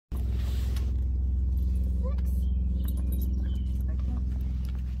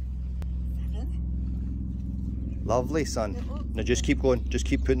Lovely, son. Now just keep going. Just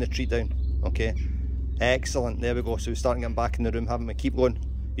keep putting the treat down. Okay. Excellent. There we go. So we're starting getting back in the room, haven't we? Keep going.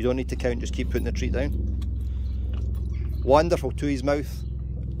 You don't need to count. Just keep putting the treat down. Wonderful. To his mouth.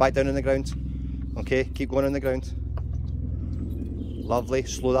 Back down on the ground. Okay. Keep going on the ground. Lovely.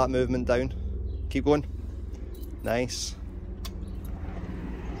 Slow that movement down. Keep going. Nice.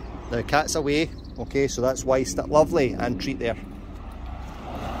 Now cat's away. Okay. So that's why. Lovely. And treat there.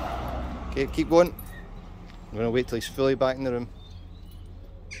 Okay. Keep going. I'm going to wait till he's fully back in the room.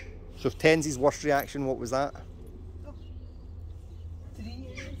 So Tenzi's worst reaction, what was that? 3.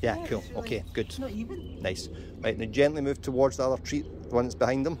 Yeah, cool. Okay, good. Not even. Nice. Right, now gently move towards the other treat, the one that's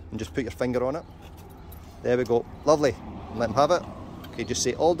behind him, and just put your finger on it. There we go. Lovely. Let him have it. Okay, just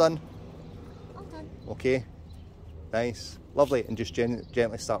say all done. All done. Okay. Nice. Lovely. And just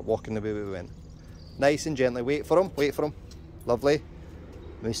gently start walking the way we went. Nice and gently. Wait for him. Wait for him. Lovely.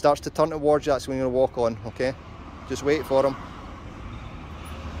 When he starts to turn towards you, that's when you're going to walk on, okay? Just wait for him.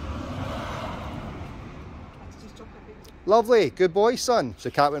 Lovely, good boy, son.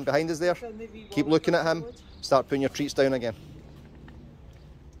 So cat went behind us there. Keep looking at him. Start putting your treats down again.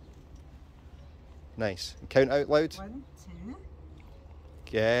 Nice. And count out loud. 1, 2.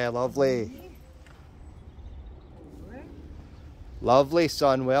 Yeah, lovely. 3, 4. Lovely,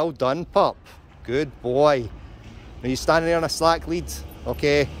 son. Well done, pup. Good boy. Now you're standing there on a slack lead.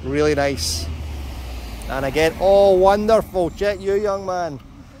 Okay, really nice. And again, oh, wonderful. Check you, young man.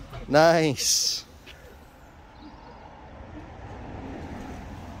 Nice.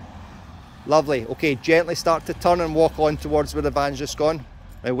 Lovely. Okay, gently start to turn and walk on towards where the van's just gone.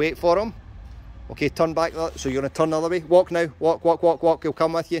 Now wait for him. Okay, turn back. So you're going to turn the other way. Walk now. Walk, walk, walk, walk. He'll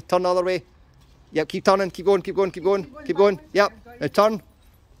come with you. Turn the other way. Yep, keep turning. Keep going, keep going, keep going. Keep going. Yep. Now turn.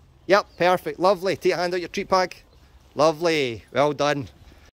 Yep, perfect. Lovely. Take a hand out your treat bag. Lovely. Well done.